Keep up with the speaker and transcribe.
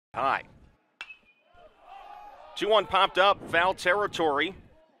High. 2-1 popped up, foul territory,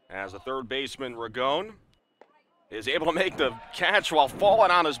 as the third baseman, Ragone, is able to make the catch while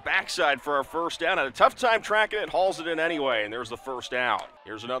falling on his backside for our first down. Had a tough time tracking it, hauls it in anyway, and there's the first out.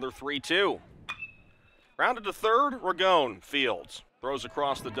 Here's another 3-2. Rounded to third, Ragone fields. Throws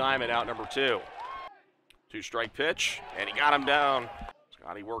across the diamond, out number 2. 2-strike pitch, and he got him down.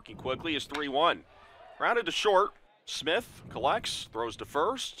 Scotty working quickly is 3-1. Rounded to short. Smith collects, throws to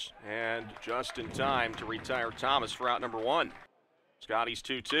first, and just in time to retire Thomas for out number 1. Scotty's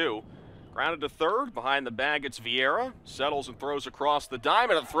 2-2. Grounded to third, behind the bag it's Vieira, settles and throws across the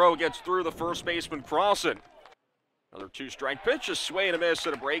diamond. A throw gets through the first baseman Crossan. Another 2-strike pitch, a sway and a miss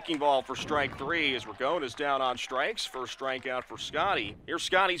and a breaking ball for strike 3 as Ragone is down on strikes. First strikeout for Scotty. Here's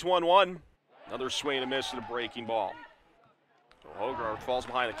Scotty's 1-1. Another sway and a miss and a breaking ball. So Hogarth falls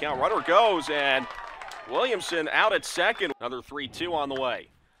behind the count. Runner goes, and Williamson out at second. Another 3-2 on the way.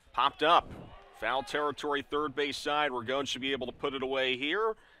 Popped up. Foul territory, third base side. Ragone should be able to put it away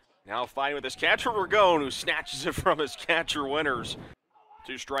here. Now fighting with his catcher, Ragone, who snatches it from his catcher Winters.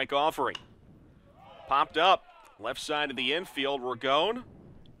 2-strike offering. Popped up. Left side of the infield, Ragone.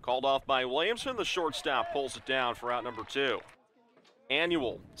 Called off by Williamson. The shortstop pulls it down for out number 2.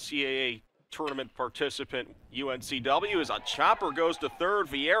 Annual CAA tournament participant UNCW as a chopper goes to third.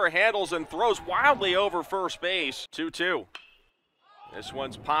 Vieira handles and throws wildly over first base. 2-2. This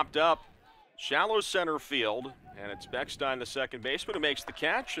one's popped up. Shallow center field, and it's Beckstein, the second baseman, who makes the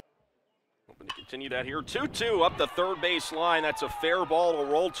catch. Hoping to continue that here. 2-2 up the third base line. That's a fair ball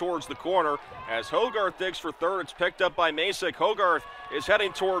to roll towards the corner. As Hogarth digs for third, it's picked up by Masick. Hogarth is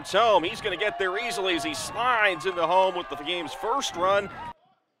heading towards home. He's going to get there easily as he slides into home with the game's first run.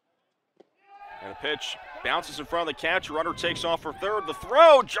 And a pitch bounces in front of the catcher. Runner takes off for third. The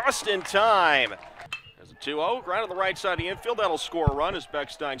throw just in time. As a 2-0, ground to the right side of the infield. That'll score a run as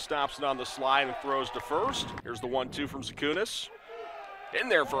Beckstein stops it on the slide and throws to first. Here's the 1-2 from Zakunis. In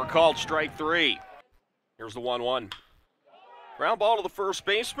there for a called strike 3. Here's the 1-1. Ground ball to the first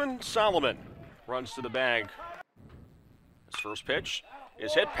baseman. Solomon runs to the bag. His first pitch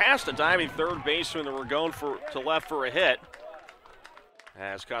is hit past a diving third baseman, and we're going to left for a hit.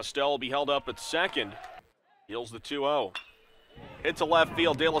 As Costello will be held up at second. Heals the 2-0. Hit to left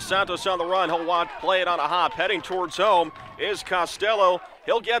field. De Los Santos on the run. He'll play it on a hop. Heading towards home is Costello.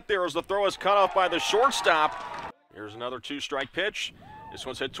 He'll get there as the throw is cut off by the shortstop. Here's another 2-strike pitch. This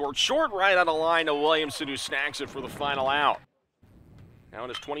one's hit towards short, right on the line to Williamson, who snags it for the final out. Now in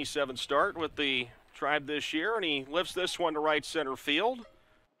his 27th start with the Tribe this year, and he lifts this one to right center field.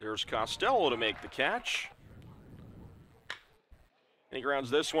 There's Costello to make the catch. And he grounds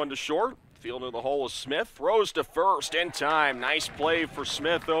this one to short. Field in the hole is Smith. Throws to first in time. Nice play for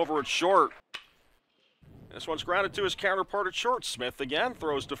Smith over at short. This one's grounded to his counterpart at short. Smith again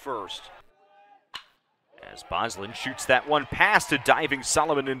throws to first. As Boslin shoots that one past a diving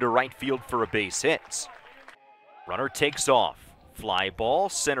Solomon into right field for a base hit. Runner takes off. Fly ball,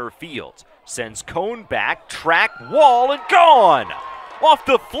 center field. Sends Cone back, track, wall, and gone! Off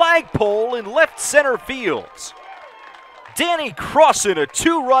the flagpole in left center field. Danny Crossan, a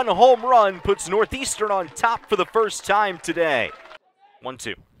 2-run home run, puts Northeastern on top for the first time today.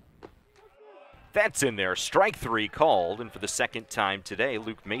 1-2. That's in there. Strike 3 called, and for the second time today,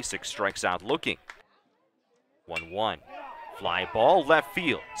 Luke Masick strikes out looking. 1-1. Fly ball left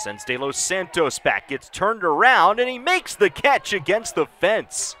field. Sends De Los Santos back. Gets turned around, and he makes the catch against the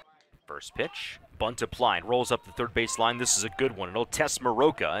fence. First pitch. Bunt applied. Rolls up the third base line. This is a good one. It'll test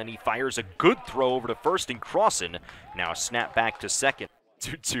Maroka, and he fires a good throw over to first, and Crossan now snap back to second.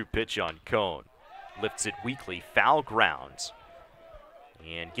 2-2 pitch on Cone. Lifts it weakly. Foul grounds.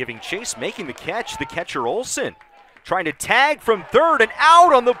 And giving chase, making the catch, the catcher Olsen. Trying to tag from third, and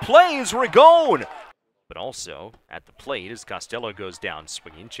out on the play is Ragone. But also at the plate as Costello goes down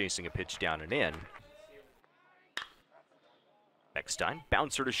swinging, chasing a pitch down and in. Beckstein,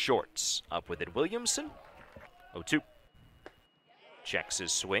 bouncer to shorts. Up with it, Williamson. 0-2. Checks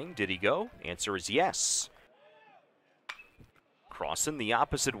his swing. Did he go? Answer is yes. Crossan the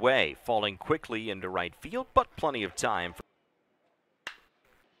opposite way, falling quickly into right field, but plenty of time.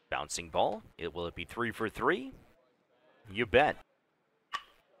 Bouncing ball. Will it be 3 for 3? You bet.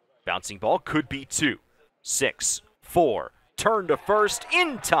 Bouncing ball could be 2. 6, 4, turn to first,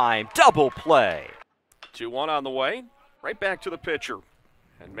 in time, double play. 2-1 on the way, right back to the pitcher.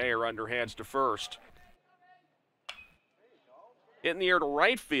 And Mayer underhands to first. Hit in the air to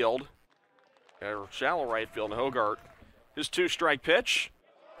right field, or shallow right field, and Hogarth. His 2-strike pitch,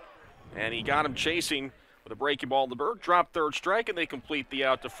 and he got him chasing with a breaking ball in the bird. Drop third strike, and they complete the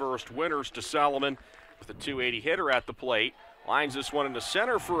out to first. Winters to Solomon with a .280 hitter at the plate. Lines this one into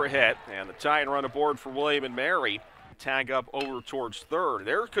center for a hit, and the tie and run aboard for William and Mary. Tag up over towards third.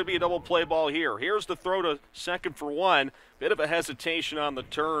 There could be a double play ball here. Here's the throw to second for one. Bit of a hesitation on the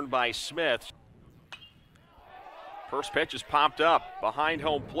turn by Smith. First pitch is popped up behind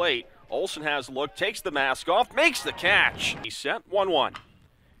home plate. Olsen has a look, takes the mask off, makes the catch. He's set, 1-1.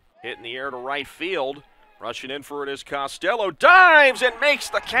 Hit in the air to right field. Rushing in for it is Costello. Dives and makes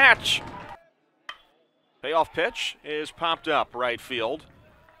the catch. Payoff pitch is popped up right field.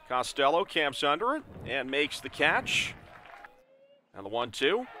 Costello camps under it and makes the catch. And the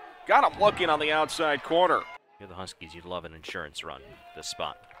 1-2. Got him looking on the outside corner. You're the Huskies, you'd love an insurance run, this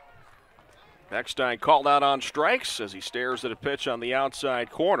spot. Eckstein called out on strikes as he stares at a pitch on the outside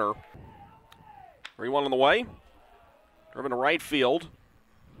corner. 3-1 on the way. Driven to right field.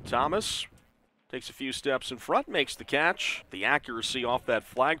 Thomas takes a few steps in front, makes the catch. The accuracy off that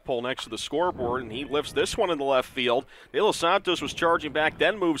flagpole next to the scoreboard, and he lifts this one in the left field. De Los Santos was charging back,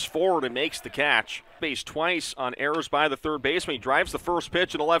 then moves forward and makes the catch. Base twice on errors by the third baseman. He drives the first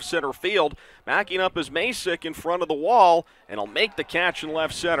pitch in the left center field. Backing up is Masick in front of the wall, and he'll make the catch in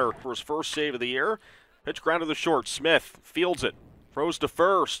left center for his first save of the year. Pitch ground to the short. Smith fields it. Throws to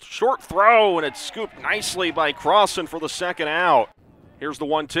first. Short throw, and it's scooped nicely by Crossan for the second out. Here's the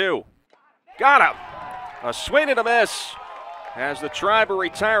 1-2. Got him. A swing and a miss. As the Tribe are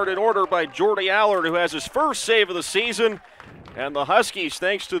retired in order by Jordy Allard, who has his first save of the season. And the Huskies,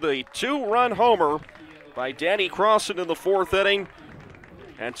 thanks to the 2-run homer by Danny Crossan in the fourth inning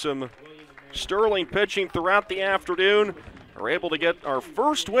and some sterling pitching throughout the afternoon, are able to get our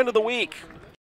first win of the week